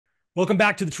Welcome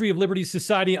back to the Tree of Liberty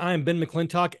Society. I am Ben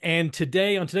McClintock, and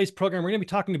today on today's program, we're going to be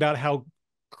talking about how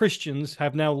Christians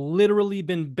have now literally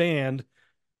been banned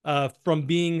from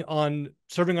being on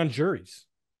serving on juries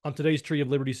on today's Tree of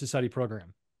Liberty Society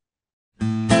program.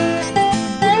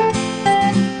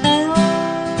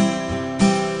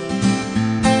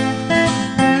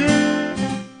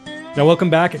 Now, welcome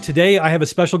back. Today, I have a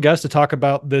special guest to talk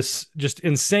about this just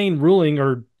insane ruling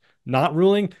or not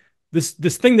ruling. This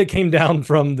thing that came down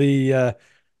from the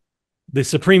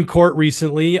Supreme Court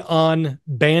recently on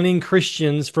banning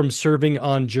Christians from serving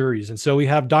on juries. And so we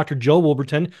have Dr. Joe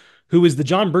Wolverton, who is the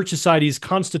John Birch Society's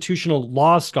constitutional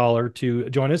law scholar, to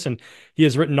join us. And he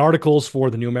has written articles for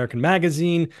the New American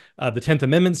Magazine, the 10th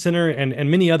Amendment Center,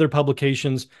 and many other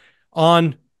publications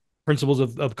on principles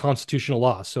of constitutional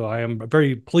law. So I am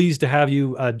very pleased to have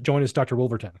you join us, Dr.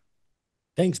 Wolverton.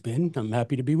 Thanks, Ben. I'm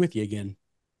happy to be with you again.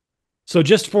 So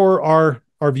just for our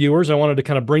viewers, I wanted to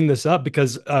kind of bring this up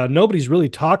because nobody's really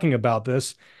talking about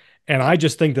this, and I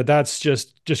just think that that's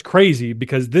just crazy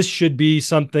because this should be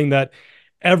something that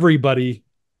everybody,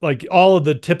 like all of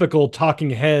the typical talking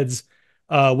heads,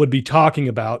 would be talking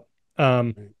about.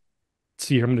 Right. Let's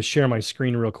see here, I'm going to share my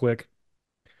screen real quick,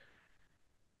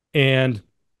 and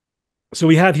so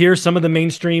we have here some of the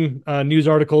mainstream news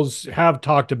articles have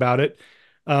talked about it,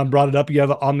 brought it up. You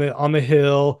have on the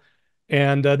Hill,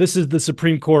 and this is the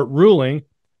Supreme Court ruling,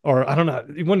 or I don't know,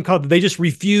 you wouldn't call it. They just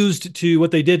refused to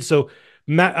what they did. So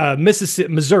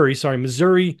Missouri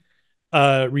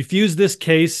refused this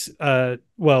case.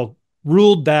 Well,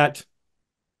 ruled that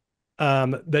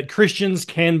that Christians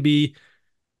can be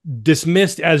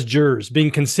dismissed as jurors,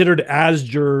 being considered as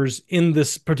jurors in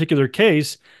this particular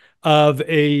case of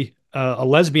a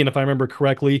lesbian, if I remember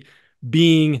correctly,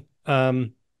 being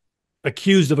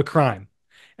accused of a crime.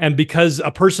 And because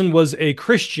a person was a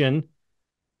Christian,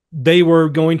 they were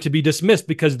going to be dismissed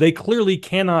because they clearly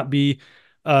cannot be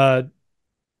uh,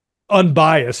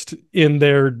 unbiased in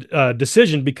their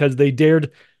decision because they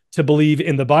dared to believe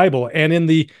in the Bible. And in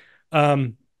the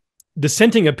um,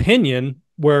 dissenting opinion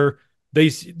where the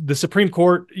Supreme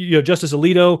Court, Justice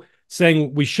Alito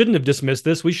saying we shouldn't have dismissed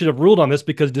this, we should have ruled on this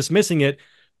because dismissing it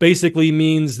basically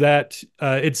means that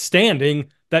it's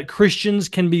standing that Christians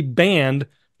can be banned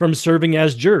from serving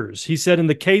as jurors. He said in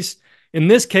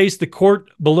this case, the court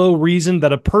below reasoned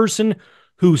that a person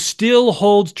who still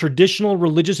holds traditional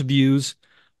religious views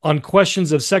on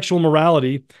questions of sexual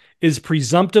morality is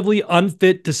presumptively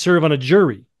unfit to serve on a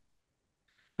jury.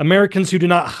 Americans who do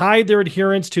not hide their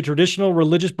adherence to traditional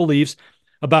religious beliefs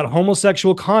about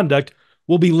homosexual conduct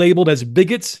will be labeled as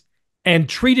bigots and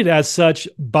treated as such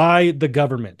by the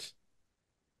government.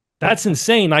 That's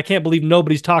insane. I can't believe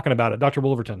nobody's talking about it. Dr.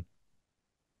 Wolverton.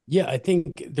 Yeah, I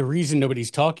think the reason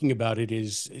nobody's talking about it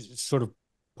is sort of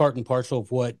part and parcel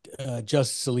of what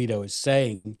Justice Alito is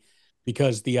saying,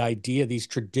 because these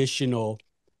traditional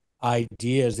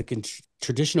ideas,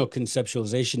 traditional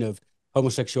conceptualization of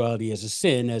homosexuality as a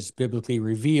sin, as biblically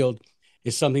revealed,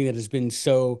 is something that has been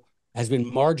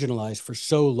marginalized for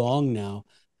so long now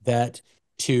that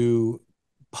to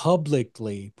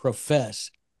publicly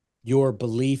profess your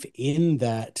belief in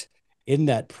that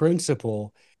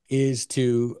principle is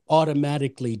to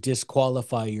automatically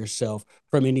disqualify yourself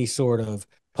from any sort of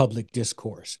public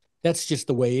discourse. That's just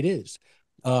the way it is.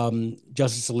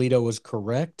 Justice Alito was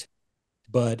correct,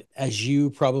 but as you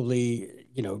probably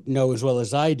know as well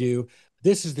as I do,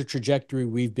 this is the trajectory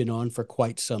we've been on for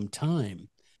quite some time.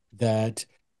 That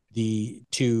the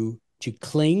to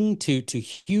cling to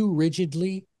hew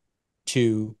rigidly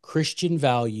to Christian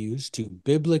values, to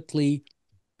biblically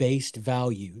based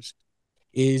values,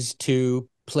 is to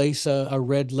place a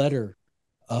red letter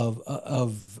of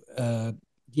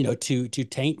to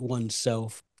taint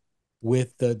oneself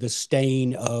with the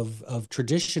stain of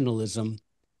traditionalism.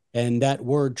 And that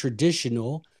word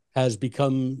traditional has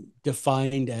become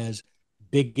defined as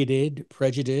bigoted,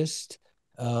 prejudiced,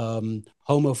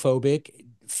 homophobic,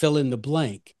 fill in the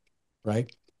blank,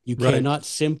 right? You Right. cannot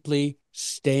simply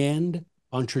stand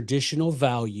on traditional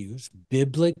values,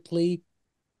 biblically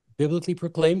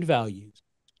proclaimed values.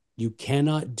 You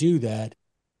cannot do that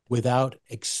without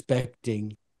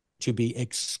expecting to be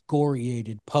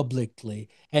excoriated publicly.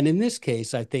 And in this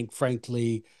case, I think,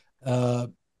 frankly, uh,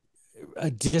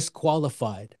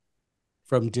 disqualified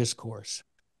from discourse.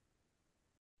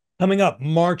 Coming up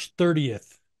March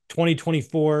 30th,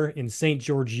 2024, in St.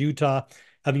 George, Utah,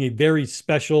 having a very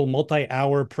special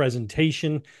multi-hour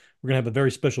presentation. We're going to have a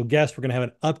very special guest. We're going to have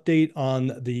an update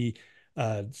on the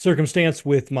circumstance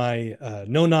with my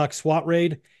no-knock SWAT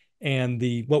raid and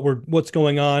the what's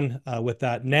going on with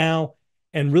that now.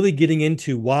 and really getting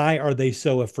into why are they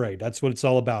so afraid. That's what it's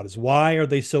all about, is why are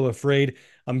they so afraid.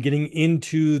 I'm getting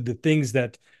into the things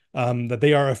that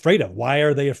they are afraid of. Why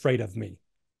are they afraid of me?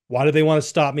 Why do they want to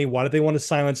stop me? Why do they want to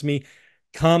silence me?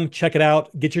 Come check it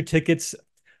out. Get your tickets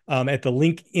at the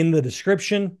link in the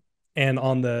description and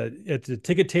on the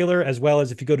ticket tailor, as well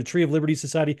as if you go to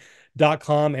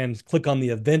treeoflibertysociety.com and click on the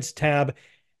events tab.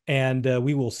 And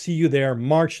we will see you there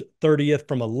March 30th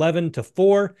from 11 to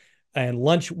 4. And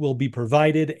lunch will be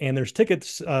provided. And there's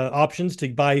tickets options to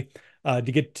buy to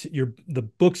get the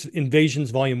books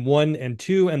Invasions Volume 1 and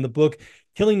 2 and the book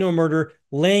Killing No Murder,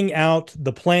 laying out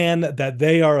the plan that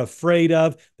they are afraid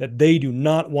of, that they do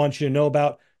not want you to know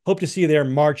about. Hope to see you there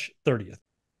March 30th.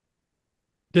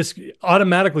 This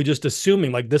automatically just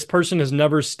assuming like this person has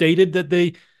never stated that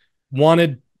they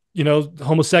wanted,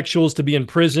 homosexuals to be in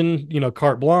prison,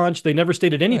 carte blanche. They never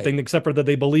stated Right. anything except for that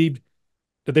they believed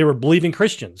that they were believing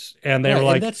Christians. And they were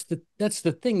Right. And like, that's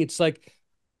the thing. It's like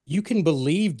you can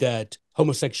believe that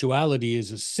homosexuality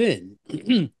is a sin.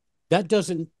 That's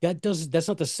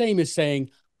not the same as saying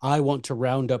I want to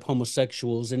round up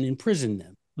homosexuals and imprison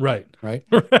them. right. Right.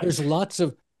 Right. There's lots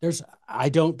of there's I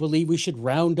don't believe we should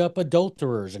round up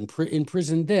adulterers and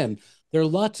imprison them. There are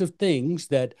lots of things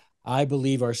that I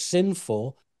believe are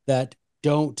sinful that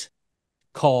don't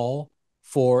call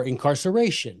for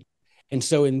incarceration. And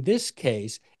so in this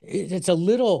case, it's a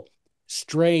little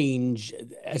strange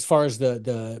as far as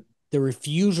the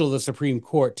refusal of the Supreme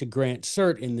Court to grant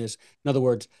cert in this. In other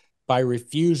words, by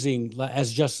refusing,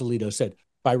 as Justice Alito said,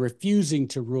 by refusing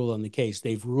to rule on the case,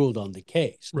 they've ruled on the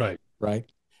case, Right. right?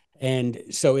 And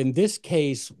so in this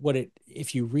case,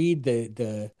 if you read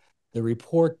the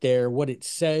report there, what it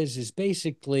says is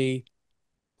basically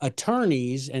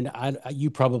attorneys, and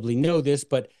you probably know this,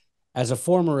 but as a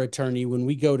former attorney, when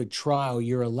we go to trial,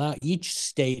 each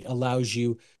state allows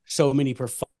you so many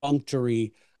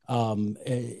perfunctory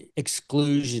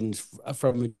exclusions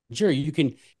from a jury.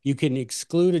 You can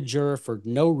exclude a juror for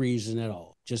no reason at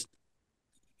all. Just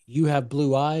you have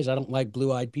blue eyes. I don't like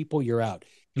blue-eyed people. You're out.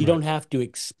 You Right. don't have to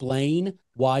explain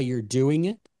why you're doing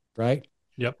it, right?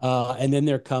 Yep. And then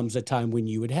there comes a time when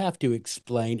you would have to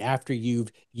explain after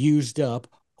you've used up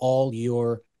all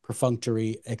your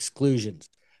perfunctory exclusions.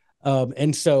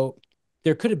 And so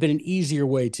there could have been an easier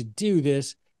way to do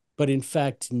this. But in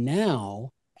fact,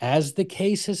 now, as the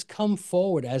case has come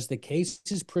forward, as the case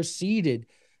has proceeded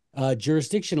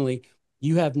jurisdictionally,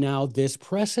 you have now this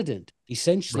precedent.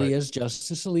 Essentially, Right. as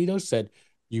Justice Alito said,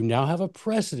 you now have a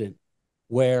precedent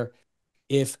where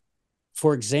if,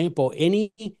 for example,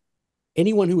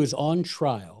 anyone who is on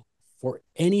trial for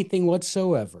anything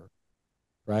whatsoever,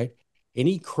 right?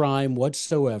 Any crime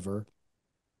whatsoever,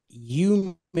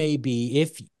 you may be,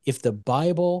 if the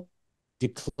Bible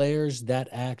declares that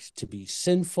act to be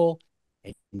sinful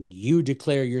and you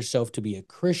declare yourself to be a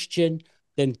Christian,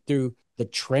 then through the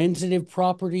transitive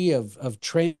property of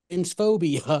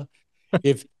transphobia,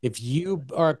 if you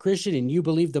are a Christian and you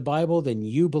believe the Bible, then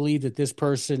you believe that this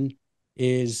person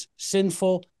is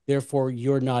sinful, therefore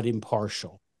you're not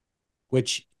impartial,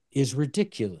 which is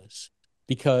ridiculous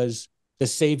because the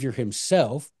Savior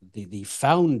himself, the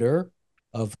founder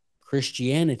of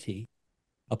Christianity,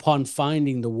 upon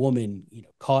finding the woman,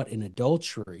 caught in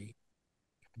adultery,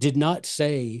 did not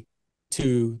say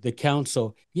to the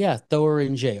council, yeah, throw her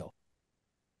in jail,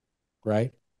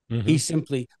 right? He Mm-hmm.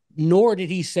 simply, nor did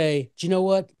he say, do you know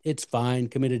what? It's fine,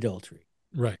 commit adultery.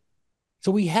 Right.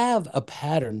 So we have a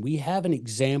pattern, we have an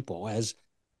example as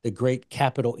the great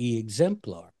capital E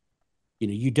exemplar.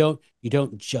 You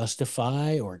don't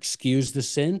justify or excuse the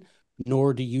sin,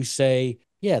 nor do you say,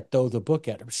 yeah, throw the book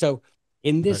at her. So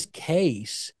in Right. this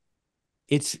case,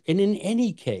 and in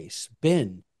any case,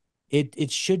 Ben,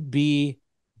 it should be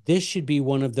this should be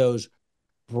one of those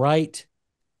bright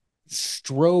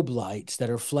strobe lights that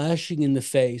are flashing in the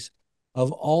face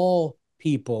of all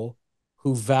people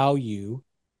who value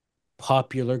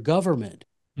popular government.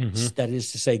 Mm-hmm. That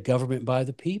is to say, government by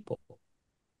the people.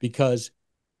 Because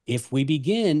if we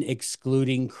begin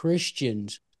excluding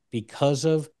Christians because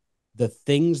of the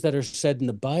things that are said in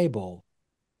the Bible,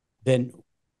 then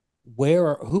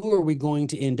who are we going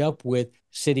to end up with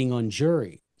sitting on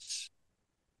juries,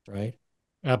 right?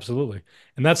 Absolutely.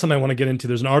 And that's something I want to get into.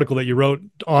 There's an article that you wrote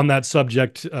on that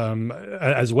subject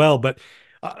as well, but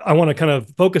I want to kind of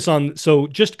focus on so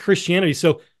just Christianity.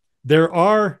 So there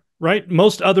are, right,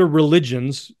 most other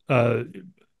religions, the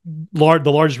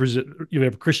largest, you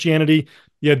have Christianity,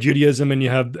 you have Judaism, and you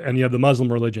have the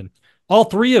Muslim religion. All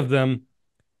three of them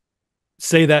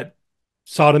say that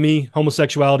sodomy,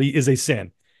 homosexuality is a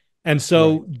sin. And Right.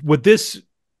 so with this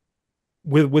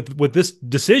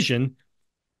decision,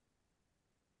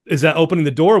 Is that opening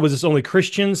the door? Was this only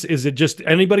Christians? Is it just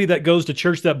anybody that goes to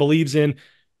church that believes in,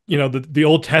 the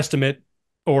Old Testament,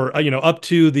 or up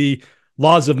to the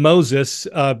laws of Moses,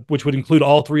 which would include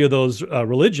all three of those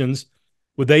religions?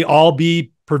 Would they all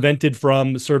be prevented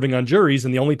from serving on juries,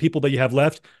 and the only people that you have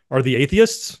left are the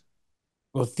atheists?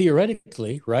 Well,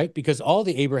 theoretically, right? Because all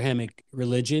the Abrahamic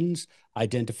religions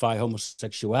identify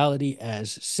homosexuality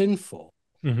as sinful.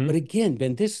 Mm-hmm. But again,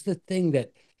 Ben, this is the thing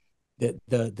that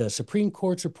the Supreme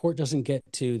Court's report doesn't get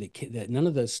to, that none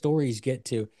of the stories get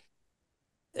to.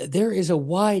 There is a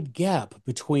wide gap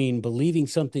between believing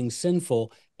something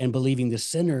sinful and believing the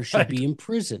sinner should Right. be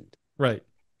imprisoned. Right.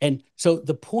 And so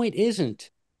the point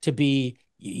isn't to be,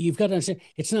 you've got to understand,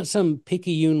 it's not some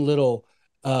picayune little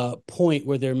point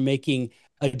where they're making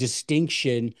a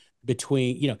distinction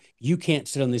between, you can't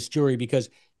sit on this jury because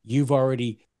you've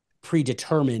already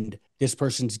predetermined this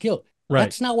person's guilt. Right.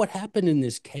 That's not what happened in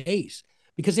this case.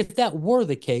 Because if that were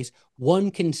the case, one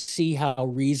can see how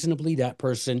reasonably that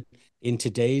person, in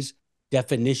today's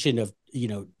definition of,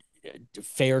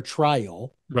 fair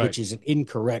trial, Right. which is an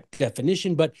incorrect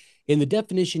definition, but in the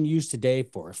definition used today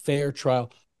for a fair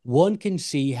trial, one can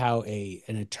see how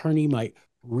an attorney might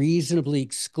reasonably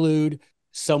exclude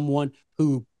someone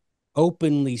who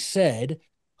openly said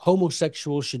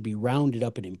homosexuals should be rounded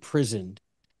up and imprisoned.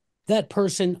 That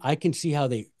person, I can see how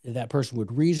that person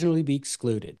would reasonably be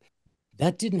excluded.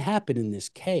 That didn't happen in this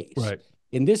case. Right.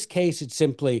 In this case, it's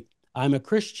simply, I'm a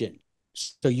Christian.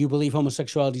 So you believe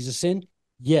homosexuality is a sin?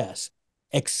 Yes.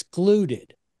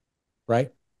 Excluded,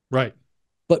 right? Right.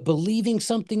 But believing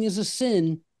something is a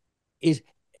sin is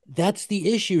that's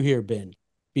the issue here, Ben,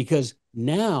 because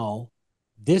now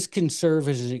this can serve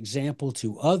as an example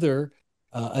to other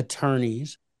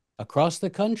attorneys across the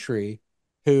country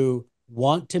who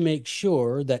want to make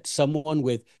sure that someone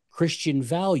with Christian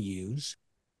values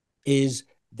is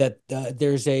that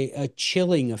there's a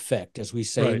chilling effect, as we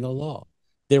say in Right. the law.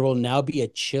 There will now be a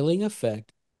chilling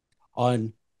effect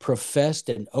on professed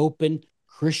and open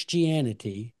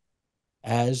Christianity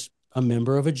as a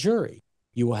member of a jury.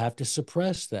 You will have to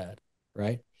suppress that,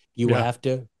 right? You will Yeah. have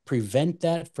to prevent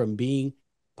that from being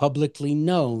publicly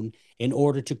known in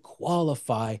order to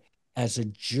qualify as a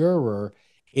juror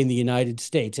in the United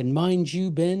States. And mind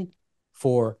you, Ben,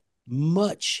 for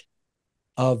much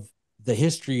of the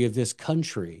history of this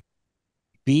country,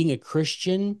 being a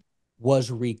Christian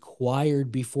was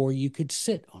required before you could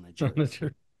sit on a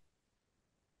jury.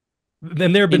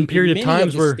 Then there have been In period of many of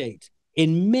times the where, states,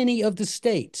 in many of the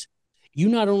states, you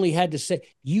not only had to say,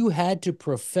 you had to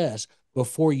profess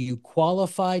before you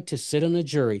qualified to sit on a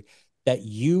jury that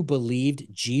you believed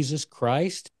Jesus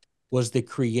Christ was the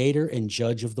creator and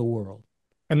judge of the world.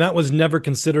 and that was never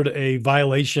considered a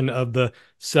violation of the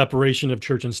separation of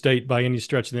church and state by any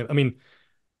stretch of the, I mean,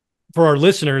 for our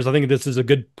listeners, I think this is a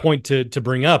good point to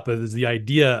bring up, is the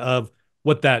idea of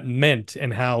what that meant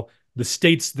and how the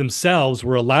states themselves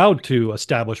were allowed to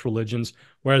establish religions,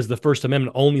 whereas the First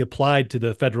Amendment only applied to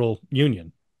the federal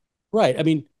union. Right. I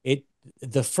mean,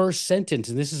 the first sentence,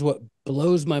 and this is what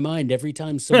blows my mind every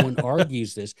time someone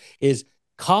argues this, is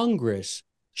Congress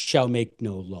shall make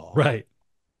no law. Right.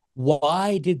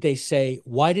 Why didn't they say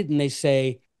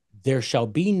there shall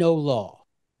be no law?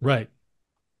 Right.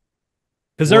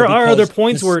 Because Well, there are other because the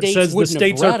points where it states says the wouldn't have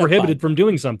states are ratified prohibited from them.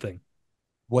 doing something.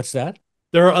 What's that?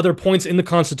 There are other points in the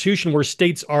Constitution where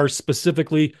states are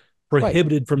specifically Right.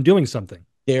 prohibited from doing something.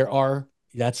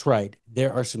 That's right.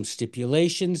 There are some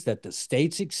stipulations that the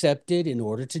states accepted in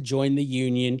order to join the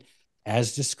Union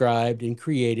as described and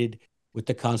created with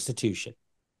the Constitution.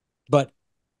 But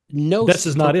no, This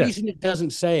is the not it. reason it doesn't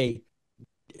say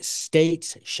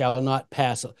states shall not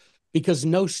pass, because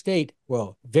no state,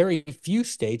 well, very few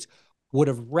states would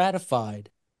have ratified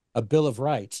a Bill of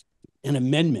Rights, an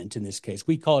amendment in this case.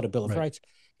 We call it a Bill of Right. Rights.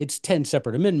 It's 10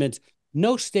 separate amendments.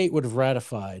 No state would have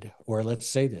ratified, or let's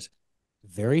say this,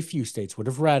 very few states would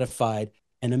have ratified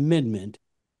an amendment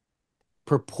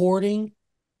purporting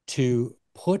to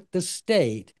put the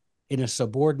state in a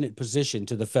subordinate position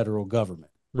to the federal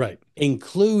government, Right.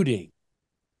 including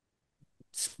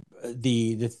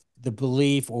the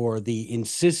belief or the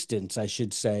insistence, I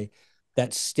should say,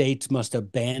 that states must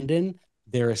abandon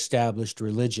their established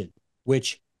religion,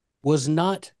 which was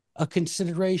not a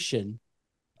consideration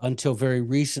until very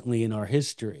recently in our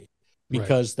history, Right.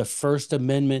 because the First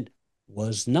Amendment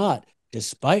was not,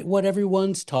 despite what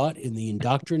everyone's taught in the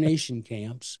indoctrination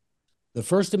camps, the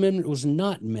First Amendment was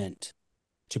not meant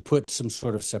to put some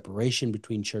sort of separation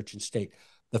between church and state.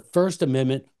 The First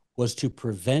Amendment was to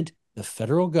prevent the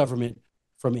federal government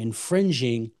from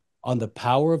infringing on the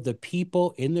power of the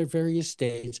people in their various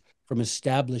states from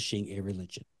establishing a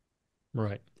religion.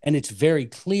 Right. And it's very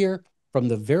clear from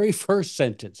the very first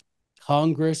sentence: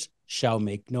 Congress shall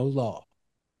make no law.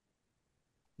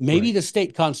 Maybe Right. the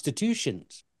state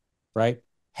constitutions, right,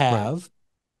 Right. have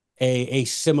a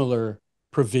similar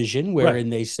provision Right. wherein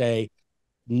they say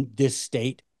this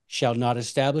state shall not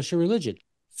establish a religion.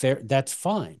 Fair, that's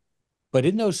fine. But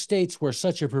in those states where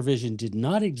such a provision did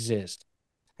not exist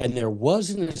and there was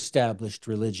an established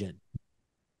religion,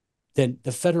 then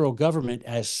the federal government,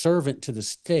 as servant to the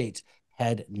states,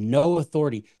 had no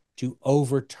authority to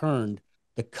overturn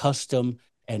the custom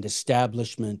and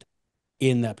establishment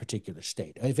in that particular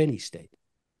state, of any state.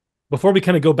 Before we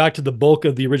kind of go back to the bulk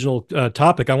of the original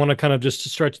topic, I want to kind of just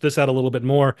stretch this out a little bit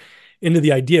more into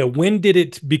the idea. When did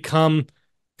it become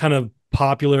kind of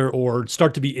popular or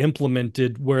start to be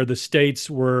implemented where the states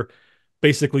were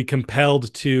basically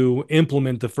compelled to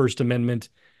implement the First Amendment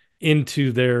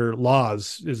into their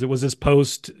laws? Was this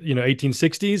post,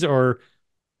 1860s, or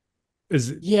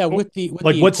is Yeah, or, with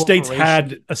like the what states incorporation,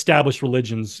 had established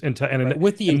religions right,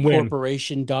 with the and when?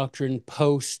 incorporation doctrine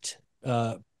post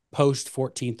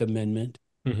 14th Amendment.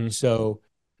 Hmm. So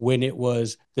when it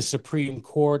was the Supreme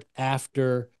Court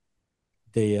after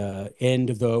the end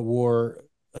of the War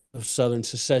of Southern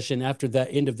Secession, after that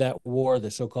end of that war,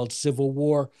 the so-called Civil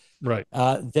War, Right.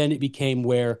 then it became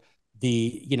where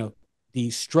the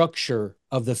structure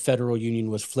of the federal union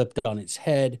was flipped on its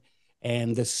head,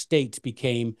 and the states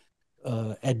became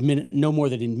no more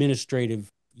than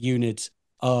administrative units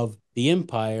of the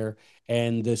empire,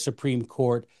 and the Supreme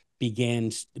Court began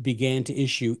to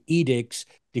issue edicts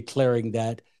declaring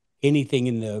that anything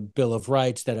in the Bill of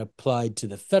Rights that applied to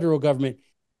the federal government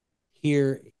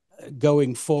here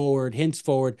going forward,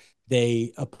 henceforward,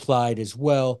 they applied as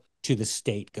well to the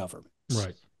state governments,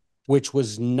 Right. which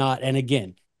was not, and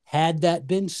again, had that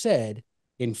been said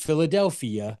in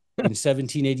Philadelphia in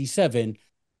 1787,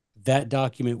 that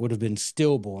document would have been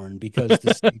stillborn because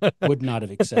the state would not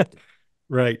have accepted.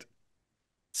 Right.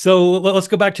 So let's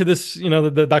go back to this,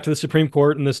 back to the Supreme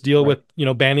Court and this deal Right.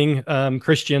 with, banning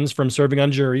Christians from serving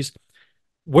on juries.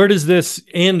 Where does this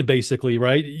end, basically,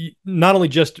 right? Not only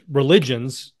just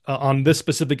religions on this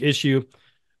specific issue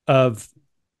of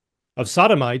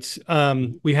sodomites.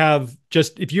 We have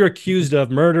just if you're accused of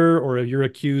murder or if you're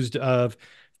accused of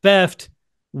theft,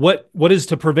 what is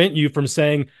to prevent you from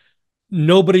saying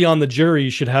nobody on the jury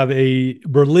should have a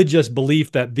religious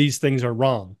belief that these things are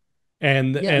wrong,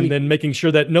 and Yeah, I and mean, then making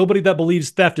sure that nobody that believes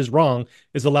theft is wrong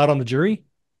is allowed on the jury?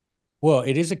 well,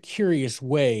 it is a curious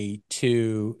way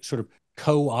to sort of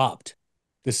co-opt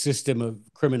the system of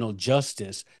criminal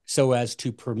justice so as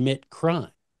to permit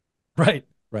crime. Right.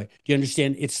 Right. Do you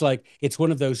understand? It's like it's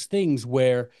one of those things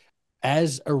where,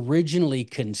 as originally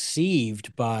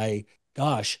conceived by,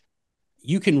 gosh,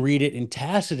 you can read it in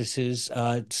Tacitus's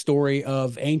story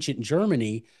of ancient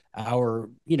Germany, our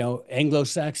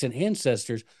Anglo-Saxon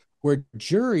ancestors, where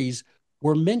juries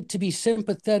were meant to be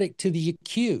sympathetic to the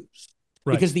accused,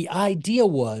 Right. because the idea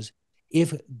was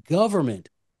if government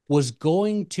was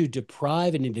going to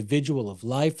deprive an individual of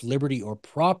life, liberty, or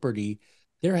property,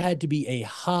 there had to be a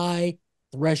high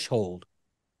threshold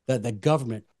that the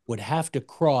government would have to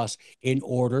cross in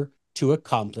order to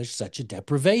accomplish such a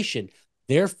deprivation.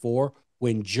 Therefore,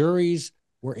 when juries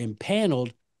were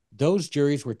impaneled, those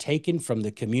juries were taken from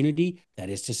the community, that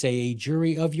is to say, a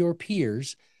jury of your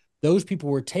peers. Those people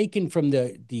were taken from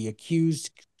the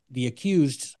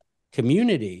accused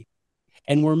community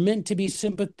and were meant to be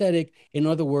sympathetic. In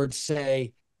other words,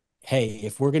 say, hey,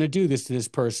 if we're going to do this to this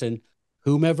person,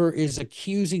 whomever is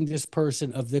accusing this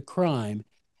person of the crime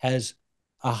has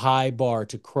a high bar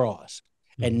to cross.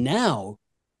 Mm-hmm. And now,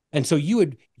 and so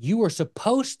you were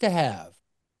supposed to have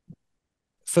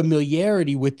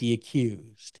familiarity with the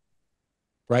accused,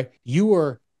 right? You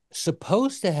were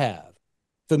supposed to have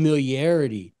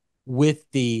familiarity with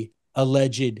the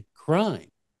alleged crime.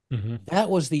 Mm-hmm. That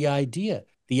was the idea.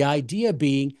 The idea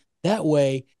being that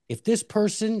way, if this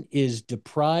person is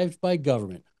deprived by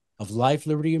government of life,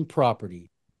 liberty, and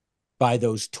property by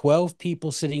those 12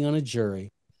 people sitting on a jury,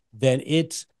 then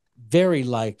it's very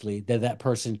likely that that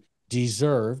person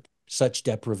deserved such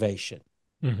deprivation,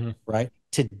 Mm-hmm. right?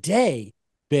 Today,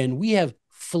 Ben, we have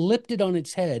flipped it on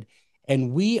its head.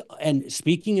 And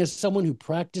speaking as someone who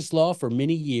practiced law for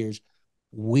many years,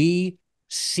 we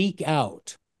seek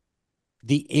out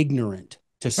the ignorant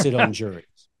to sit on juries.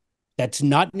 That's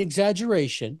not an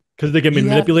exaggeration. Because they can be You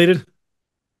have to, manipulated,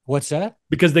 what's that?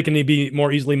 because they can be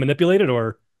more easily manipulated,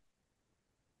 or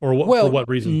what, for Well, what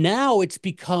reason? now it's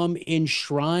become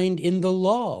enshrined in the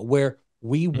law where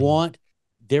Mm-hmm.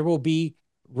 there will be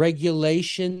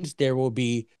regulations, there will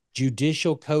be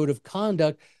judicial code of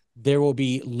conduct, there will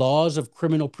be laws of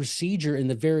criminal procedure in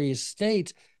the various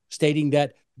states stating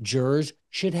that jurors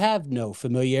should have no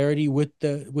familiarity with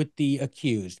the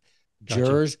accused. Gotcha.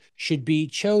 Jurors should be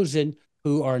chosen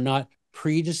who are not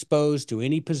predisposed to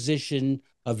any position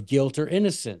of guilt or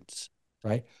innocence,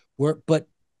 right? But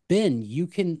Ben, you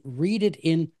can read it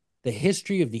in the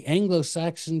history of the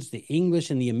Anglo-Saxons, the English,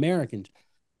 and the Americans.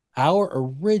 Our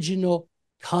original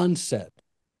concept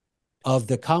of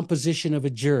the composition of a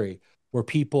jury were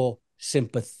people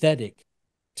sympathetic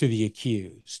to the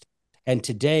accused. And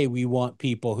today we want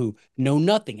people who know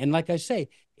nothing. And like I say,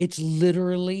 it's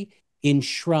literally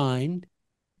enshrined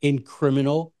in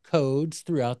criminal codes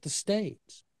throughout the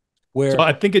states. So Where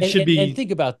I think it should and be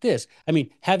think about this. I mean,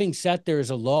 having sat there as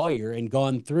a lawyer and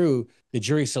gone through the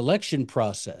jury selection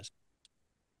process,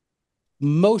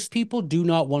 most people do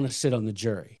not want to sit on the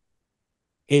jury.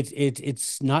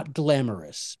 It's not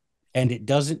glamorous and it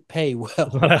doesn't pay it's well.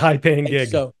 not a high paying And gig.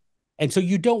 so and so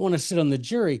you don't want to sit on the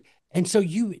jury. And so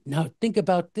you now think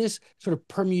about this sort of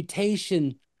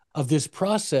permutation of this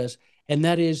process, and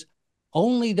that is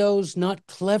only those not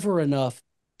clever enough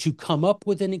to come up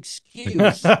with an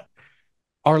excuse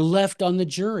are left on the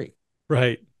jury.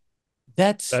 Right.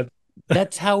 That's That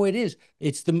that's how it is.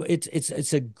 It's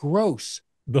a gross,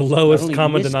 the not lowest only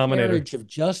common denominator. miscarriage of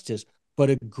justice, but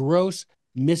a gross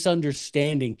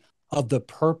misunderstanding of the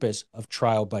purpose of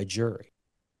trial by jury.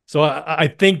 So I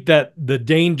think that the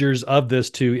dangers of this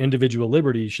to individual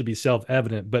liberty should be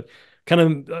self-evident, but kind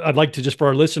of I'd like to just for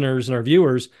our listeners and our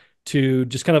viewers to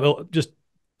just kind of just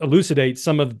elucidate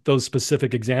some of those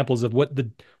specific examples of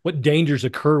what dangers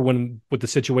occur when with the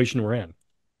situation we're in,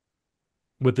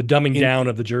 with the dumbing In down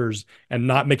of the jurors and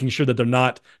not making sure that they're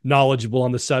not knowledgeable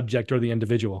on the subject or the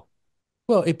individual.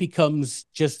 Well, it becomes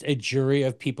just a jury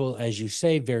of people, as you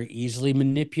say, very easily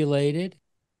manipulated,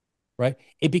 right?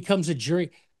 It becomes a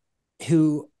jury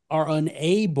who are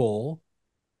unable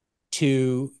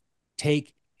to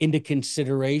take into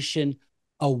consideration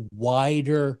a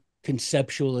wider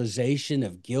conceptualization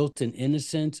of guilt and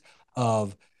innocence,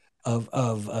 of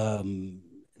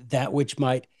that which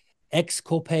might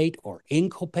exculpate or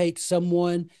inculpate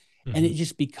someone, and Mm-hmm. it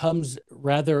just becomes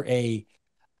rather a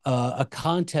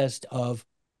contest of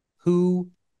who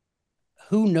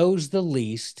who knows the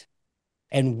least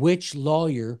and which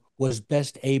lawyer was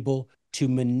best able to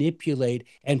manipulate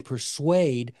and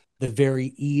persuade the very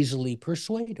easily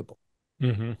persuadable.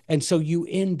 Mm-hmm. And so you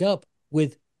end up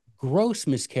with gross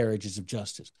miscarriages of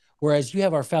justice. Whereas you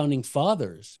have our founding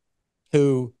fathers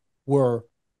who were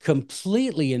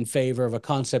completely in favor of a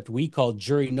concept we call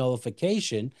jury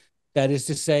nullification. That is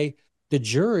to say, the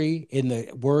jury, in the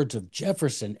words of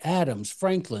Jefferson, Adams,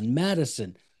 Franklin,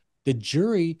 Madison, the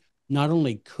jury not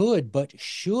only could, but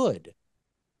should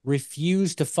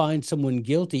refuse to find someone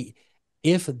guilty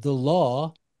if the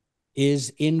law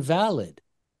is invalid,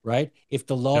 right? If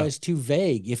the law Yeah. is too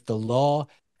vague, if the law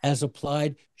as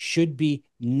applied should be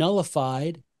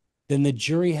nullified, then the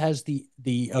jury has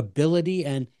the ability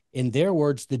and, in their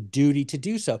words, the duty to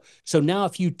do so. So now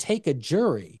if you take a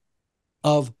jury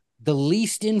of the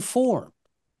least informed,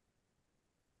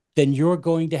 then you're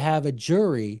going to have a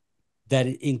jury that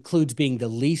includes being the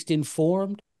least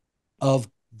informed of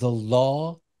the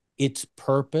law, its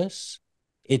purpose,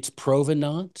 its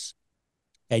provenance,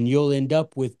 and you'll end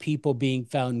up with people being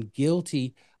found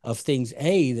guilty of things,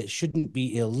 A, that shouldn't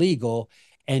be illegal,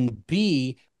 and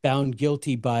B, found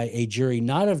guilty by a jury,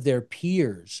 not of their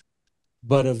peers,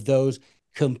 but of those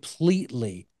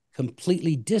completely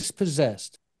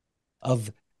dispossessed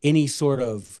of any sort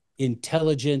of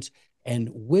intelligence and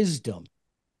wisdom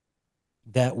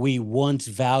that we once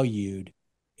valued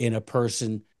in a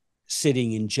person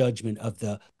sitting in judgment of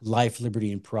the life,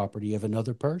 liberty, and property of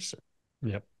another person.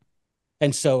 Yep.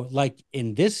 And so, like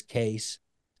in this case,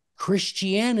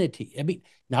 Christianity, I mean,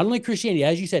 not only Christianity,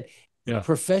 as you said, Yeah.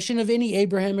 profession of any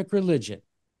Abrahamic religion,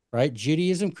 right?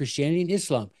 Judaism, Christianity, and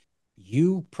Islam.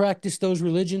 You practice those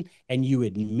religions and you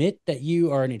admit that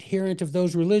you are an adherent of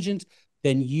those religions,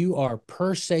 then you are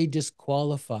per se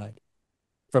disqualified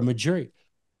from a jury.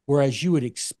 Whereas you would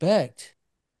expect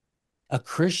a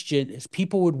Christian,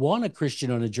 people would want a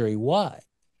Christian on a jury. Why?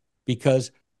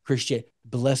 Because Christian,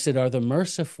 blessed are the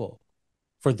merciful,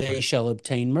 for they Right. shall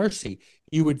obtain mercy.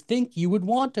 You would think you would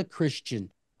want a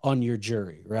Christian on your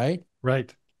jury, right?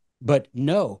 Right. But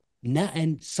no.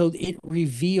 And so it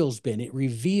reveals, Ben, it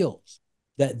reveals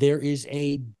that there is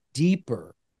a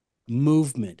deeper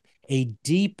movement, a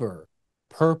deeper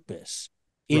purpose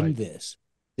in Right. this.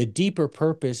 The deeper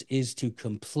purpose is to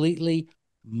completely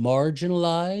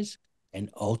marginalize and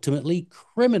ultimately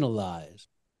criminalize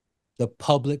the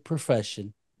public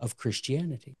profession of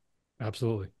Christianity.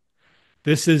 Absolutely.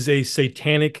 This is a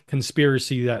satanic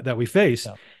conspiracy that we face.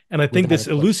 Yeah. And I think without a this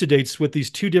question. elucidates with these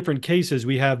two different cases.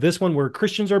 We have this one where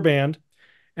Christians are banned,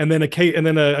 and then a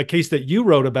case that you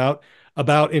wrote about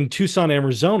in Tucson,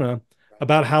 Arizona,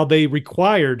 about how they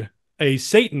required a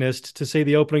Satanist to say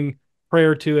the opening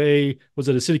prayer to a was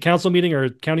it a city council meeting or a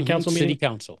county council City meeting?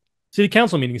 council. City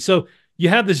council meeting. So you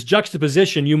have this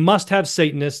juxtaposition. You must have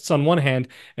Satanists on one hand,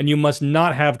 and you must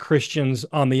not have Christians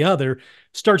on the other.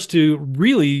 Starts to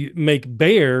really make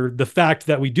bare the fact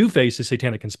that we do face a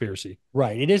satanic conspiracy.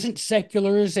 Right. It isn't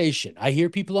secularization. I hear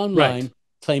people Right. online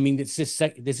claiming that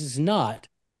this is not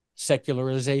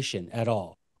secularization at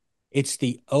all. It's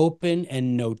the open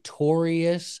and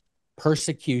notorious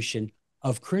persecution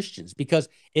of Christians. Because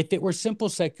if it were simple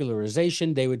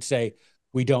secularization, they would say,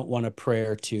 we don't want a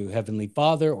prayer to Heavenly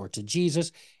Father or to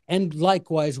Jesus. And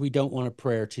likewise, we don't want a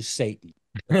prayer to Satan.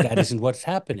 But that isn't what's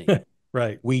happening.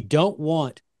 Right. We don't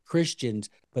want Christians,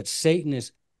 but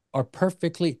Satanists are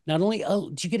perfectly not only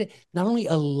do you get it, not only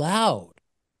allowed,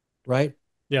 right?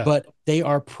 Yeah. But they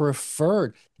are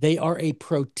preferred. They are a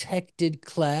protected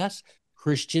class.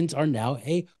 Christians are now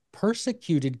a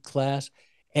persecuted class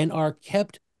and are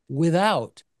kept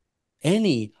without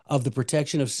any of the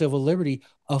protection of civil liberty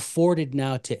afforded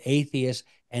now to atheists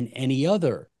and any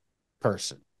other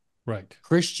person. Right.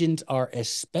 Christians are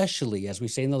especially, as we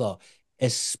say in the law,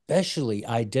 especially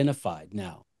identified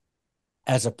now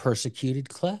as a persecuted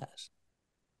class.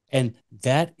 And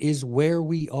that is where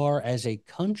we are as a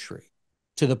country,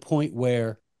 to the point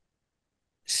where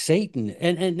Satan,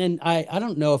 and I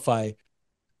don't know if I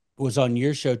was on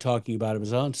your show talking about it,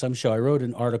 was on some show. I wrote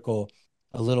an article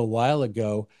a little while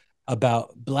ago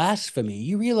about blasphemy.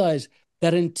 You realize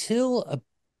that until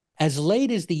as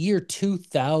late as the year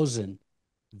 2000,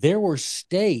 there were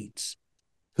states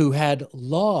who had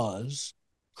laws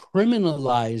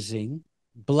criminalizing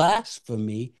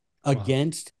blasphemy Wow.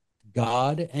 against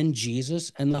God and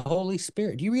Jesus and the Holy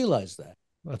Spirit. Do you realize that?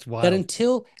 That's That wild.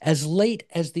 until as late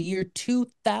as the year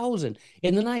 2000,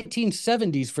 in the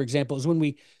 1970s, for example, is when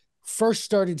we first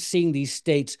started seeing these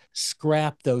states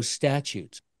scrap those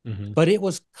statutes. Mm-hmm. But it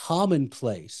was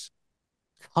commonplace,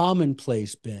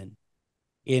 Ben,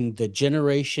 in the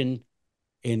generation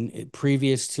in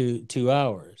previous to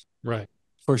ours, Right.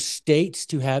 for states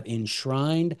to have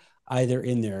enshrined either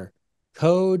in their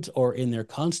codes or in their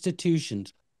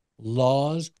constitutions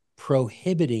laws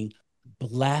prohibiting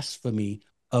blasphemy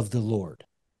of the Lord.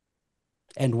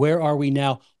 And where are we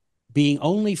now? Being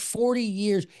only 40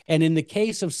 years. And in the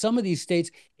case of some of these states,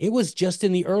 it was just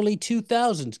in the early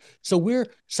 2000s. So we're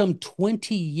some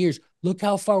 20 years. Look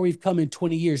how far we've come in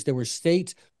 20 years. There were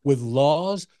states with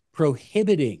laws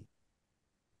prohibiting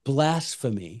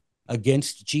blasphemy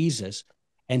against Jesus.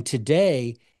 And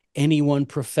today, anyone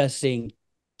professing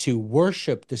to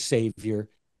worship the Savior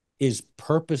is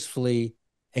purposefully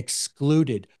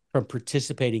excluded from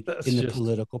participating That's in the just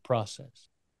political process.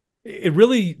 it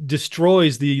really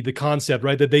destroys the concept,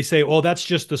 right? That they say, oh, that's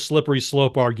just the slippery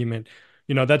slope argument.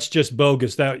 That's just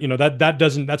bogus.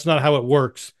 That's not how it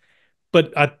works.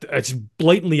 But it's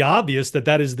blatantly obvious that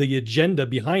that is the agenda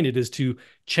behind it, is to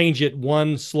change it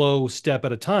one slow step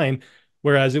at a time.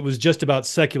 Whereas it was just about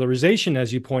secularization,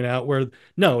 as you point out, where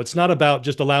no, it's not about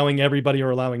just allowing everybody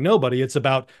or allowing nobody. It's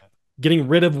about getting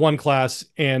rid of one class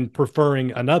and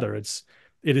preferring another. And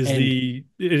it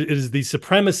is the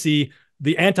supremacy,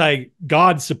 the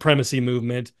anti-God supremacy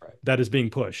movement that is being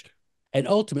pushed. and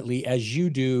ultimately, as you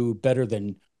do better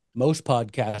than most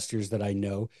podcasters that I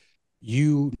know,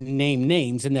 you name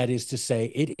names, and that is to say,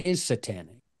 it is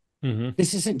satanic. Mm-hmm.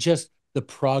 This isn't just the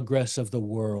progress of the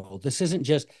world. This isn't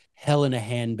just hell in a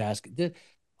handbasket.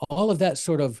 All of that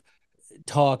sort of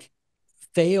talk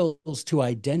fails to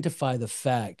identify the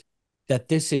fact that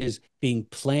this is being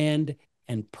planned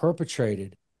and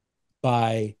perpetrated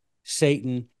by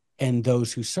Satan and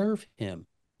those who serve him.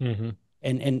 Mm-hmm.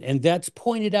 And that's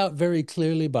pointed out very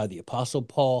clearly by the Apostle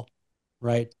Paul,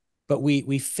 right? But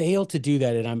we fail to do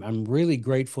that, and I'm really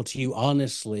grateful to you.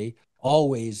 Honestly,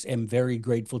 always am very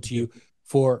grateful to you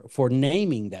for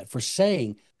naming that, for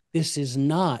saying this is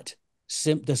not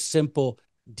the simple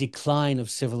decline of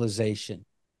civilization.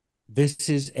 This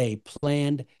is a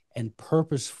planned and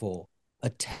purposeful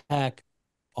attack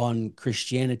on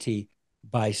Christianity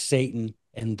by Satan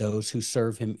and those who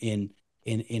serve him in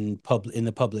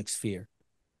the public sphere.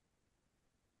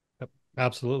 Yep,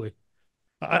 absolutely.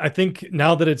 I think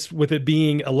now that it's with it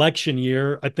being election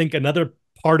year, I think another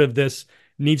part of this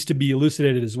needs to be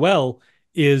elucidated as well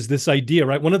is this idea,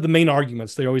 right? One of the main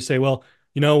arguments they always say, well,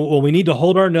 we need to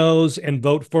hold our nose and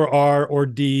vote for R or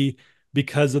D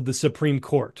because of the Supreme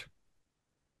Court.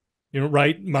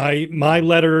 Right? My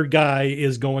letter guy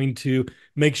is going to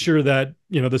make sure that,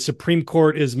 the Supreme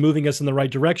Court is moving us in the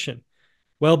right direction.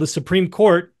 Well, the Supreme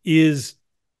Court is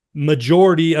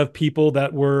majority of people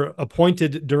that were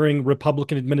appointed during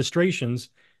Republican administrations,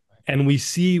 and we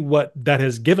see what that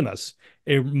has given us.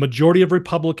 A majority of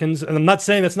Republicans, and I'm not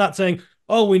saying that's not saying,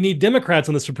 oh, we need Democrats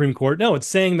on the Supreme Court. No, it's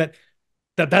saying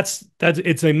that's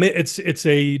it's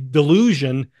a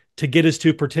delusion to get us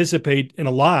to participate in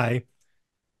a lie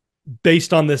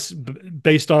based on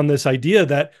this idea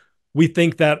that we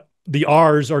think that the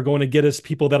R's are going to get us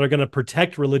people that are going to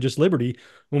protect religious liberty,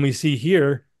 when we see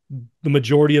here the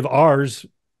majority of R's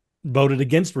voted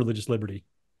against religious liberty.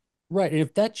 Right. And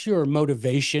if that's your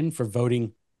motivation for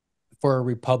voting for a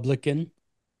Republican,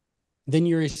 then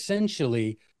you're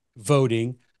essentially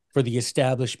voting for the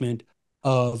establishment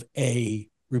of a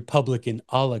Republican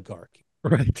oligarchy.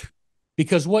 Right.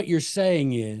 Because what you're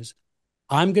saying is,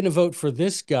 I'm going to vote for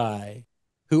this guy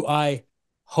who I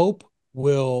hope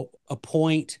will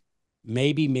appoint,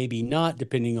 maybe, maybe not,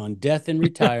 depending on death and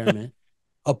retirement,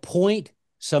 appoint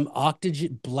some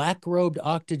black robed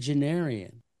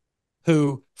octogenarian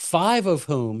who five of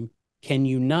whom can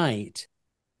unite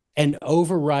and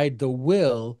override the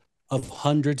will of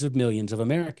hundreds of millions of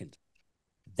Americans.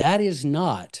 That is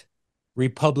not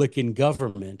Republican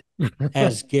government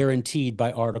as guaranteed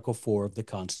by Article 4 of the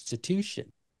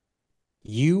Constitution.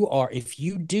 If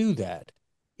you do that,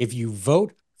 if you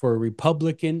vote for a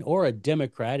Republican or a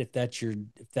Democrat, if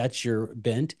that's your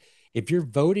bent, if you're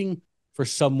voting for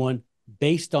someone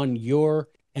based on your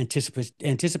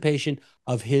anticipation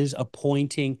of his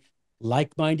appointing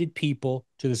like-minded people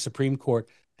to the Supreme Court,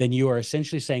 then you are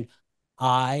essentially saying,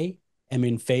 I am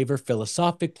in favor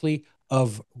philosophically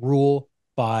of rule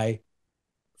by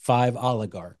five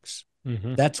oligarchs.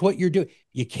 Mm-hmm. That's what you're doing.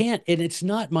 You can't, and it's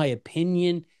not my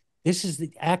opinion. This is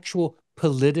the actual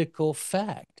political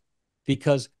fact,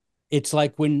 because it's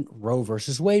like when Roe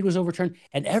versus Wade was overturned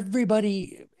and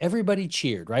everybody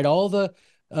cheered, right? All the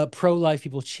pro-life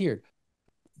people cheered.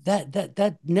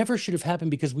 That never should have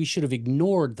happened, because we should have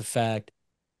ignored the fact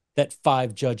that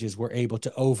five judges were able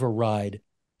to override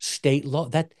state law.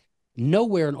 That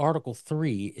nowhere in Article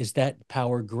 3 is that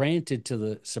power granted to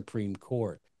the Supreme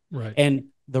Court. Right. And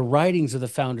the writings of the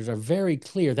founders are very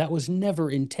clear. That was never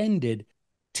intended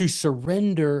to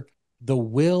surrender the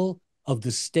will of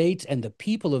the states and the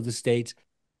people of the states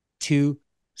to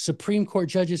Supreme Court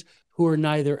judges who are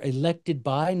neither elected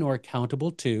by nor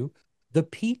accountable to the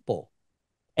people.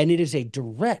 And it is a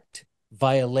direct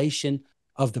violation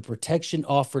of the protection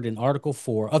offered in Article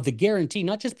 4, of the guarantee,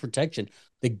 not just protection,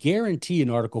 the guarantee in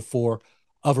Article 4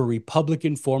 of a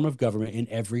Republican form of government in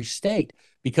every state.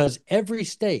 Because every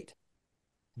state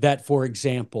that, for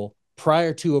example,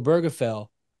 prior to Obergefell,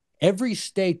 every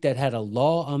state that had a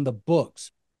law on the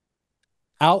books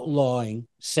outlawing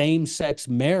same-sex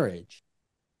marriage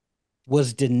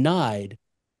was denied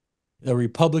the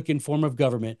Republican form of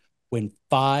government when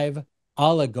five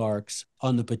oligarchs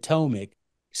on the Potomac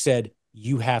said,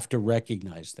 you have to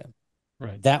recognize them.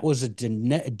 Right. That was a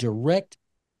direct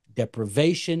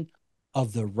deprivation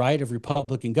of the right of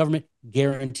Republican government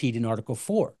guaranteed in Article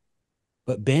 4.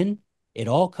 But Ben, it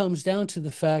all comes down to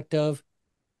the fact of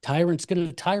tyrant's going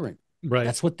to tyrant. Right.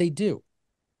 That's what they do.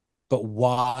 But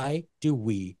why do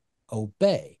we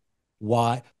obey?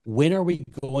 Why? When are we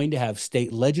going to have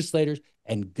state legislators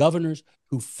and governors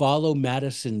who follow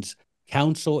Madison's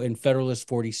counsel in Federalist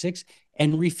 46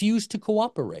 and refuse to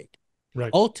cooperate?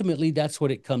 Right. Ultimately, that's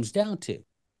what it comes down to.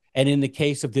 And in the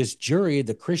case of this jury,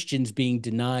 the Christians being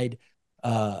denied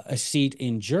a seat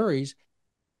in juries,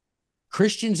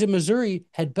 Christians in Missouri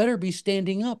had better be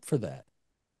standing up for that.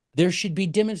 There should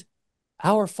be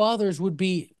our fathers would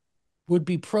be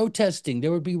protesting.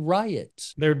 There would be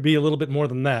riots. There'd be a little bit more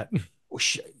than that.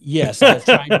 Yes, I was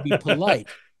trying to be polite,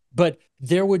 but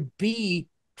there would be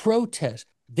protest.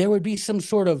 There would be some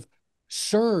sort of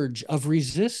surge of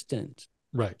resistance.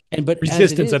 Right. But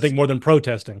resistance, I think, more than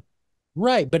protesting.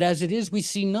 Right. But as it is, we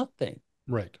see nothing.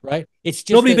 Right. Right. It's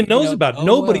just nobody even knows about it.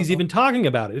 Nobody's even talking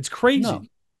about it. It's crazy.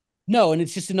 No. And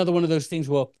it's just another one of those things.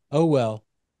 Well,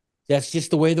 that's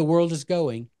just the way the world is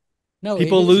going. No,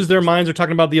 people lose their minds. They're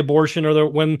talking about the abortion, or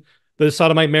when the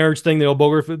sodomite marriage thing, the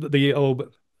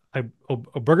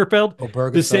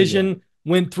Obergefell decision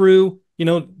went through.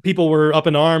 People were up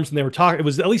in arms, and they were talking. It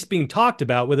was at least being talked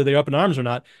about, whether they're up in arms or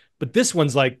not. But this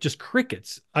one's like just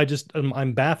crickets.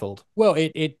 I'm baffled. Well,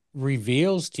 it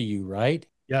reveals to you, right?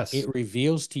 Yes. It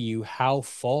reveals to you how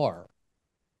far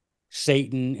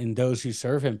Satan and those who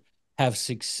serve him have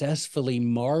successfully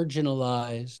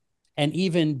marginalized and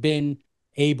even been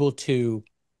able to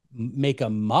make a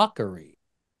mockery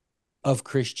of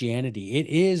Christianity. It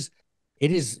is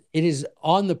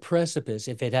on the precipice,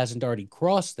 if it hasn't already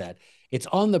crossed that, it's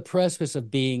on the precipice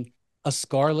of being a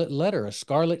scarlet letter, a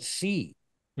scarlet C,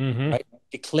 Mm-hmm. right?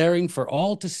 Declaring for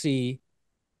all to see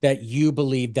that you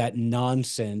believe that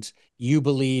nonsense. You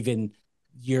believe in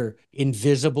your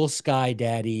invisible sky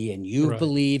daddy, and you Right.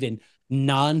 believe in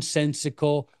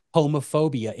nonsensical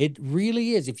homophobia. It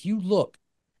really is. If you look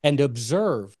and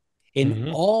observe in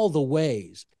Mm-hmm. all the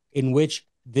ways in which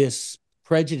this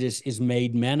prejudice is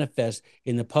made manifest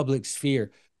in the public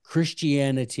sphere,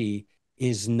 Christianity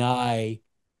is nigh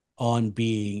on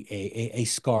being a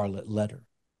scarlet letter.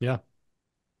 Yeah.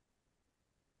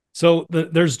 So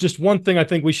there's just one thing I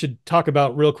think we should talk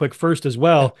about real quick first as Yeah.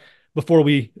 well before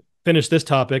we finish this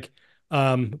topic,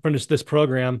 finish this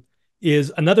program,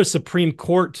 is another Supreme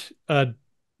Court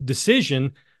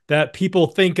decision that people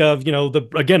think of, the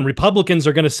again, Republicans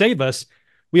are going to save us.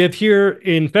 We have here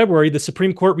in February, the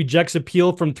Supreme Court rejects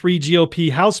appeal from three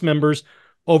GOP House members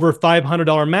over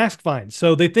 $500 mask fines.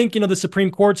 So they think, the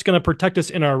Supreme Court's going to protect us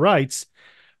in our rights.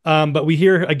 But we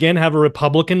here again have a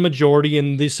Republican majority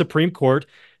in the Supreme Court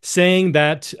saying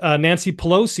that Nancy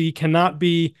Pelosi cannot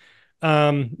be,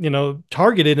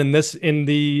 targeted in this in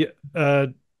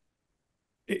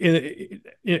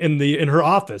her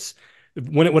office.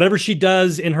 Whatever she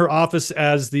does in her office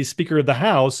as the Speaker of the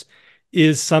House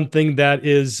is something that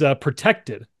is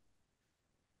protected,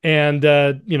 and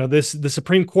the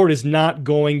Supreme Court is not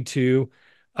going to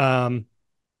um,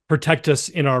 protect us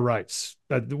in our rights.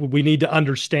 We need to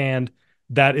understand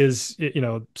that is,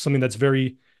 something that's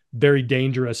very, very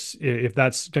dangerous. If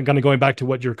that's kind of going back to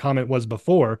what your comment was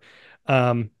before,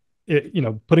 putting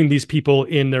these people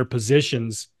in their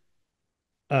positions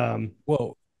um,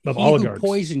 Well, of he who oligarchs.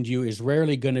 poisoned you is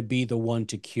rarely going to be the one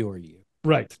to cure you.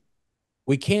 Right.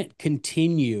 We can't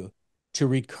continue to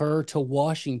recur to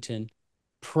Washington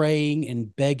praying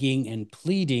and begging and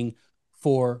pleading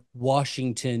for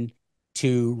Washington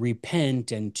to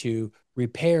repent and to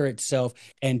repair itself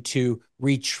and to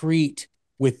retreat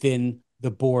within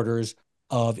the borders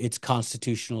of its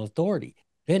constitutional authority.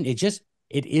 Then it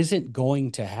isn't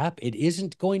going to happen. It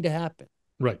isn't going to happen.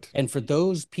 Right. And for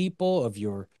those people of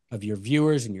your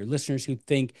viewers and your listeners who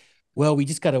think, well, we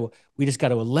just got to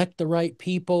elect the right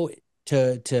people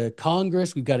to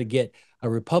Congress. We've got to get a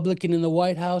Republican in the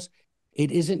White House.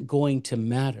 It isn't going to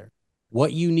matter.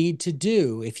 What you need to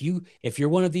do, if you're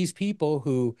one of these people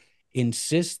who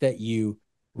insist that you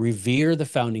revere the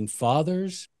founding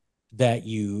fathers, that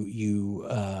you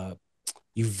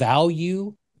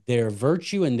value their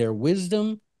virtue and their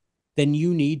wisdom, then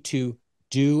you need to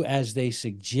do as they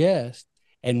suggest.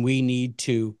 And we need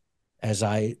to, as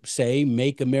I say,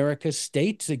 make America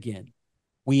states again.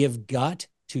 We have got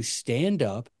to stand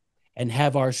up and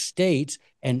have our states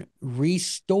and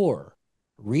restore,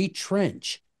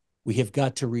 retrench. We have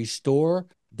got to restore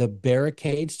the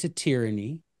barricades to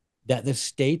tyranny that the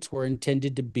states were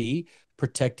intended to be,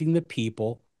 protecting the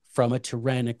people from a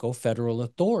tyrannical federal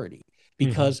authority. Mm-hmm.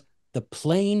 Because the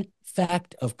plain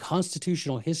fact of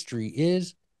constitutional history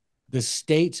is the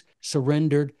states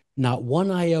surrendered not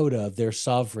one iota of their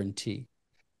sovereignty.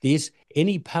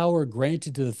 Any power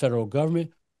granted to the federal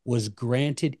government was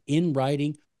granted in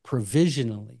writing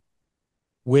provisionally,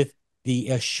 with the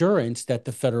assurance that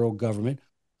the federal government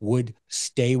would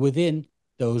stay within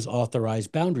those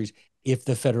authorized boundaries. If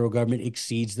the federal government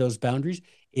exceeds those boundaries,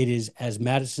 it is, as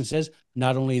Madison says,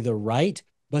 not only the right,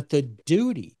 but the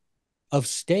duty of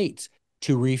states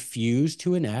to refuse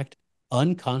to enact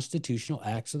unconstitutional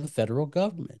acts of the federal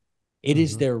government. It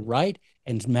is Mm-hmm. their right.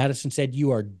 And Madison said,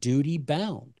 you are duty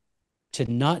bound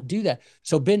to not do that.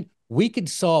 So, Ben, we could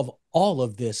solve all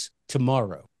of this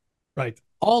tomorrow, Right.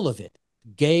 all of it.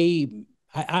 Gay,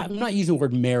 I'm not using the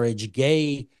word marriage,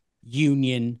 gay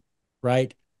union,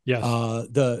 right? Yes.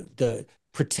 The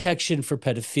protection for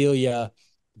pedophilia,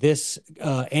 this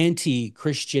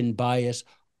anti-Christian bias,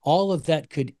 all of that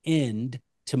could end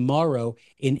tomorrow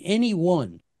in any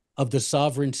one of the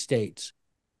sovereign states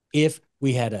if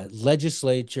we had a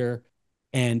legislature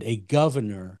and a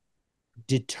governor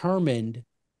determined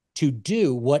to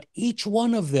do what each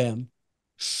one of them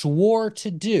swore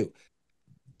to do.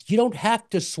 You don't have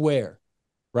to swear,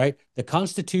 right? The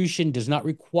Constitution does not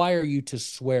require you to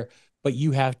swear, but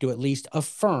you have to at least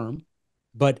affirm.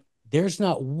 But there's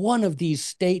not one of these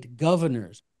state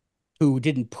governors who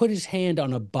didn't put his hand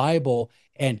on a Bible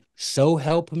and so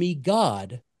help me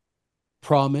God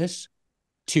promise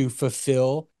to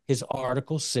fulfill uh,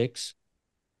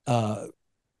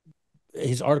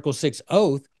 his Article 6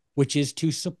 oath, which is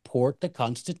to support the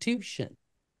Constitution.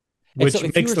 And so Which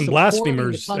if you makes are them supporting the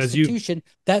blasphemers, as you. Constitution,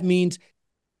 that means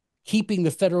keeping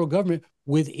the federal government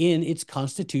within its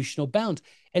constitutional bounds.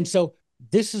 And so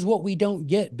this is what we don't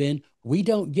get, Ben. We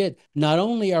don't get, not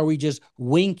only are we just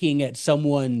winking at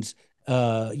someone's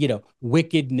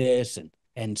wickedness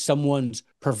and someone's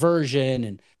perversion,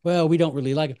 and well, we don't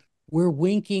really like it. We're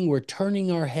winking, we're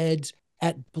turning our heads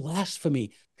at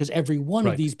blasphemy, because every one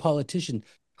of Right. these politicians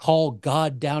call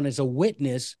God down as a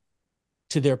witness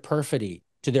to their perfidy,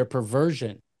 to their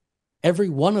perversion. Every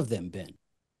one of them, Ben.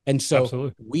 And so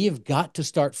Absolutely. we have got to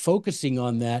start focusing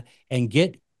on that and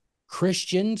get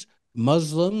Christians,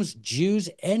 Muslims, Jews,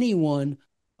 anyone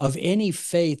of any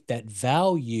faith that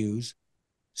values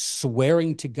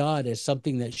swearing to God as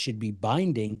something that should be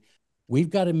binding. We've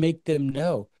got to make them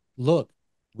know, look,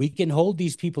 we can hold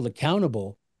these people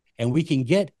accountable, and we can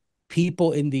get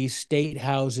people in these state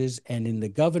houses and in the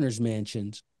governor's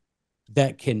mansions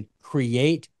that can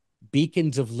create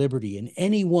beacons of liberty in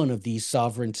any one of these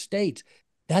sovereign states.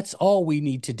 That's all we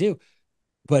need to do.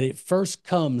 But it first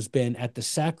comes, Ben, at the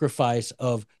sacrifice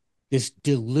of this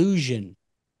delusion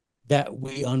that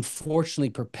we unfortunately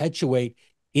perpetuate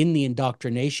in the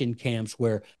indoctrination camps,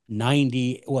 where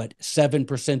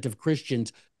 7% of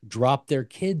Christians drop their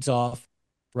kids off,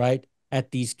 right,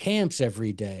 at these camps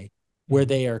every day, where Mm-hmm.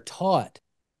 they are taught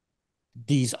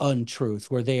these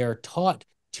untruths, where they are taught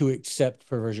to accept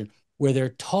perversion, where they're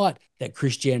taught that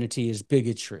Christianity is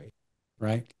bigotry,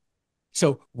 right?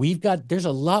 So there's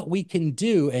a lot we can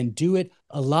do, and do it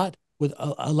a lot with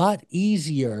a lot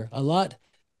easier, a lot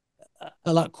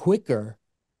quicker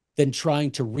than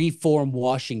trying to reform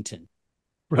Washington.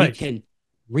 We Right. can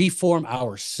reform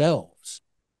ourselves,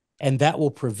 and that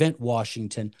will prevent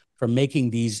Washington from making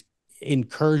these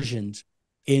incursions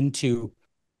into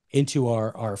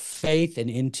our faith and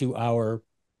into our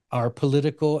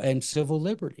political and civil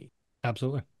liberty.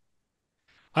 Absolutely.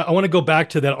 I want to go back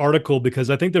to that article because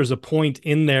I think there's a point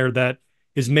in there that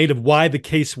is made of why the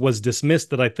case was dismissed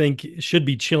that I think should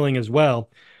be chilling as well.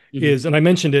 Mm-hmm. Is, and I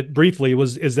mentioned it briefly,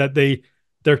 is that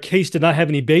their case did not have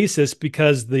any basis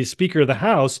because the Speaker of the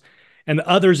House and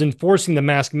others enforcing the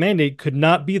mask mandate could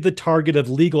not be the target of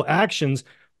legal actions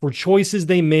for choices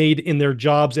they made in their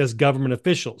jobs as government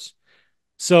officials.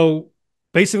 So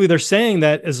basically, they're saying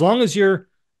that as long as you're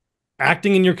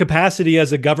acting in your capacity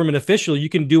as a government official, you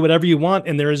can do whatever you want,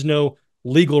 and there is no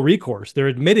legal recourse. They're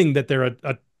admitting that they're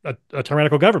a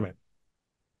tyrannical government.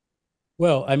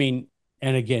 Well, I mean,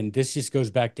 and again, this just goes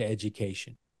back to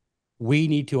education. We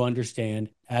need to understand,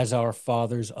 as our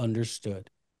fathers understood,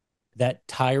 that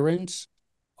tyrants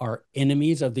are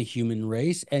enemies of the human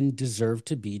race and deserve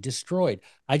to be destroyed.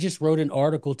 I just wrote an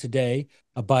article today,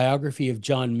 a biography of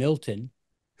John Milton,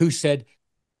 who said,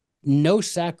 no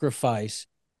sacrifice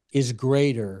is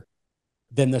greater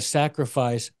than the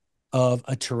sacrifice of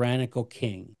a tyrannical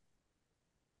king,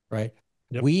 right?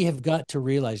 Yep. We have got to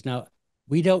realize now,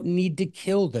 we don't need to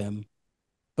kill them,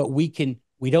 but we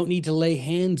don't need to lay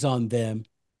hands on them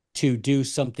to do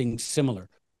something similar.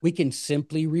 We can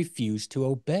simply refuse to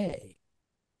obey,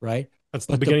 right? That's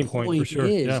the But the beginning point for point sure.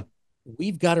 is, Yeah.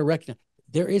 we've got to recognize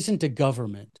there isn't a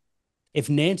government. If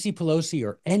Nancy Pelosi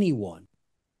or anyone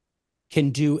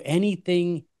can do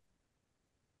anything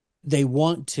they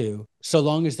want to, so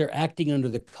long as they're acting under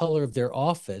the color of their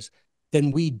office,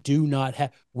 then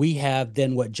we have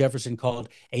then what Jefferson called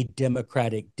a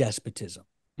democratic despotism.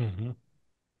 Mm-hmm.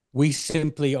 We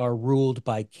simply are ruled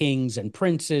by kings and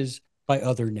princes by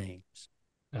other names,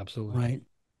 Absolutely. right?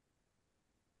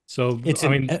 So, It's I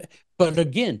an, mean, but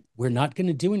again, we're not going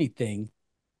to do anything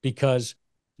because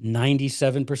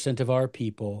 97% of our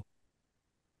people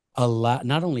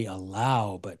not only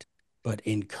allow, but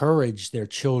encourage their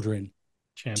children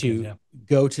champion. to Yeah.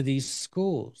 go to these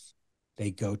schools.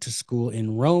 They go to school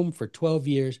in Rome for 12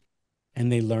 years,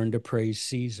 and they learn to praise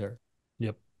Caesar.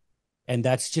 Yep. And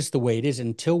that's just the way it is,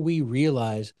 until we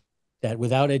realize that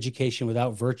without education,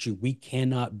 without virtue, we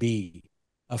cannot be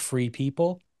a free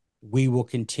people. We will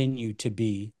continue to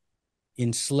be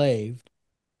enslaved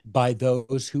by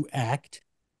those who act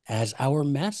as our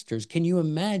masters. Can you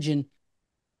imagine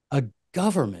a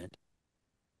government?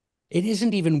 It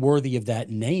isn't even worthy of that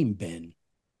name, Ben.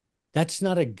 That's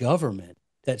not a government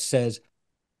that says,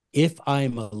 if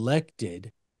I'm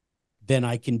elected, then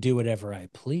I can do whatever I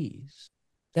please.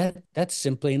 That's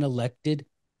simply an elected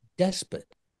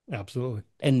despot. Absolutely.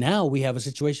 And now we have a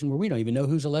situation where we don't even know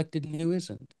who's elected and who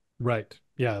isn't. Right.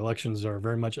 Yeah. Elections are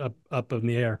very much up in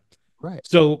the air. Right.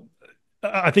 So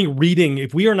I think reading,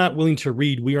 if we are not willing to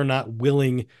read, we are not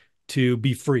willing to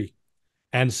be free.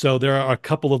 And so there are a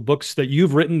couple of books that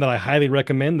you've written that I highly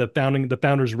recommend: the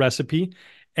Founder's Recipe,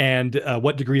 and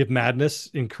What Degree of Madness.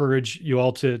 Encourage you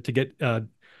all to get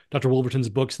Dr. Wolverton's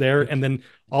books there. And then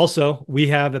also we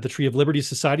have at the Tree of Liberty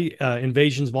Society,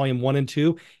 Invasions Volume 1 and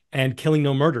 2, and Killing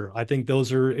No Murder. I think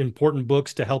those are important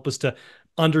books to help us to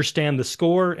understand the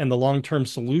score and the long-term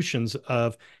solutions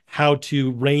of how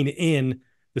to rein in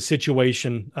the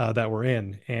situation that we're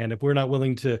in. And if we're not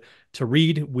willing to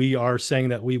read, we are saying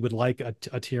that we would like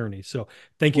a tyranny. So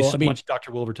thank you Well, so I mean, much,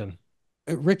 Dr. Wolverton.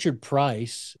 Richard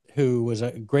Price, who was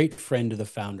a great friend of the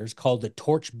founders, called the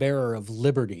Torchbearer of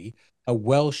Liberty, a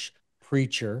Welsh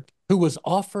preacher who was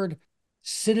offered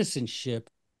citizenship,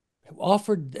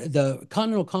 offered the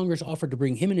Continental Congress offered to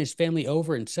bring him and his family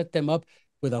over and set them up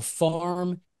with a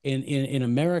farm in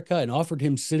America and offered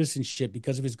him citizenship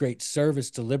because of his great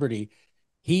service to liberty.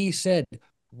 He said,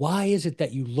 why is it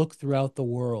that you look throughout the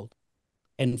world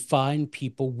and find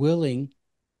people willing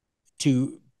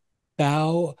to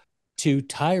bow to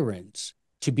tyrants,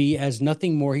 to be as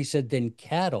nothing more, he said, than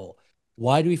cattle?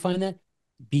 Why do we find that?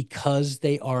 Because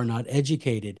they are not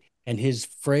educated. And his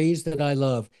phrase that I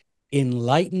love,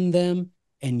 enlighten them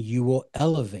and you will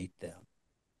elevate them,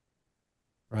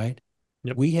 right?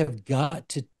 Yep. We have got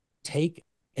to take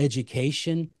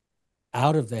education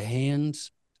out of the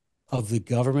hands of the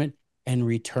government and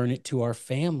return it to our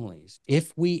families.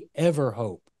 If we ever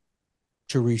hope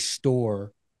to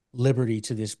restore liberty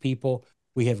to this people,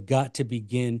 we have got to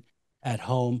begin at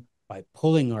home by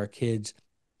pulling our kids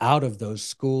out of those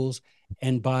schools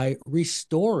and by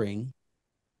restoring.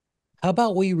 How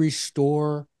about we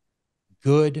restore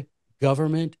good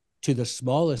government to the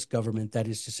smallest government, that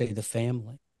is to say, the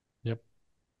family? Yep.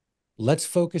 Let's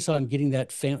focus on getting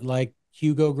that family, like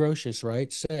Hugo Grotius,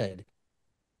 right, said,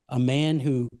 a man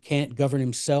who can't govern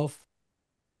himself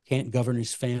can't govern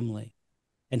his family.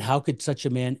 And how could such a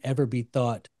man ever be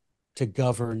thought to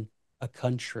govern a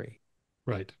country?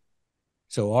 Right.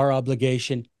 So our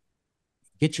obligation,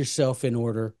 get yourself in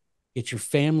order, get your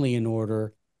family in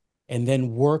order, and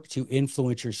then work to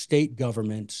influence your state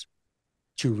governments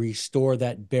to restore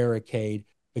that barricade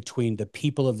between the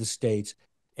people of the states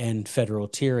and federal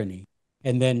tyranny.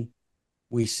 And then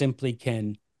we simply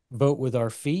can vote with our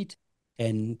feet,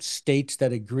 and states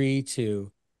that agree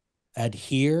to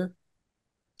adhere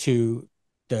to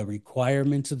the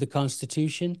requirements of the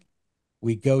Constitution,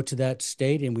 we go to that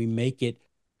state and we make it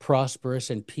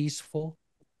prosperous and peaceful.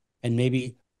 And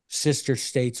maybe sister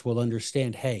states will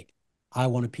understand, hey, I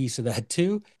want a piece of that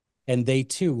too. And they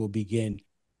too will begin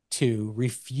to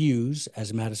refuse,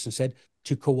 as Madison said,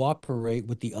 to cooperate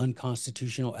with the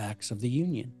unconstitutional acts of the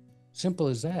Union. Simple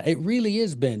as that. It really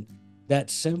has been that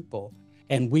simple.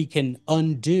 And we can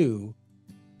undo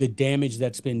the damage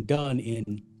that's been done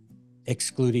in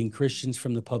excluding Christians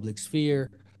from the public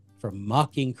sphere, from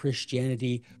mocking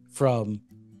Christianity, from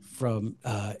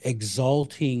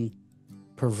exalting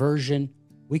perversion.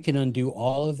 We can undo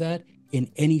all of that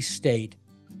in any state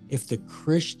if the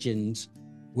Christians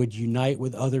would unite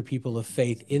with other people of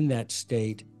faith in that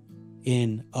state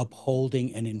in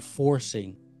upholding and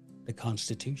enforcing the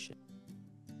Constitution.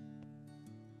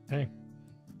 Hey,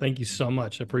 thank you so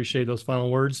much. I appreciate those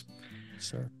final words. Yes,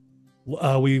 sir.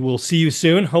 We will see you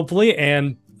soon, hopefully,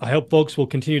 and I hope folks will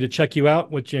continue to check you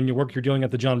out, which in your work you're doing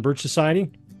at the John Birch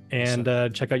Society, and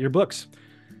check out your books.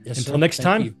 Yes, Until sir. next Thank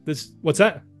time, you. what's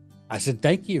that? I said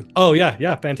thank you. Oh,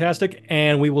 yeah, fantastic.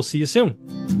 And we will see you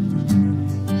soon.